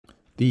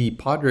The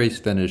Padres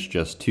finished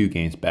just 2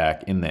 games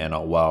back in the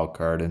NL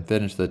wildcard and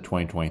finished the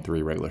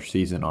 2023 regular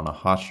season on a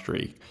hot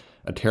streak.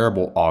 A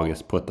terrible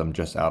August put them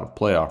just out of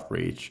playoff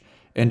reach.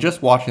 And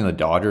just watching the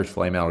Dodgers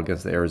flame out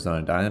against the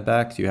Arizona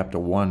Diamondbacks, you have to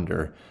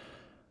wonder,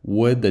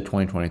 would the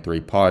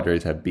 2023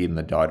 Padres have beaten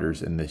the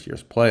Dodgers in this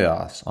year's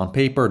playoffs? On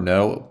paper,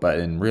 no, but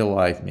in real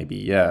life, maybe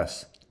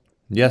yes.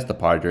 Yes, the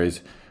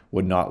Padres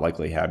would not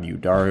likely have Yu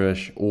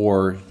Darvish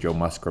or Joe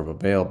Musgrove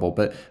available,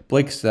 but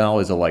Blake Snell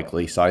is a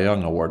likely Cy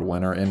Young Award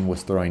winner and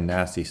was throwing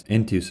nasty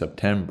into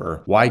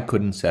September. Why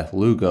couldn't Seth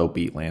Lugo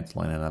beat Lance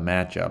Lynn in a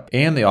matchup?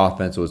 And the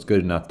offense was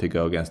good enough to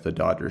go against the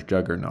Dodgers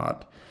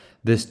juggernaut.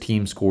 This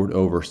team scored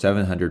over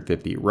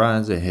 750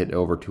 runs and hit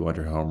over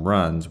 200 home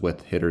runs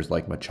with hitters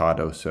like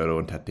Machado, Soto,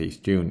 and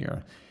Tatis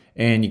Jr.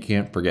 And you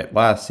can't forget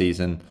last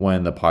season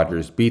when the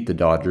Padres beat the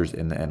Dodgers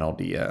in the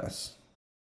NLDS.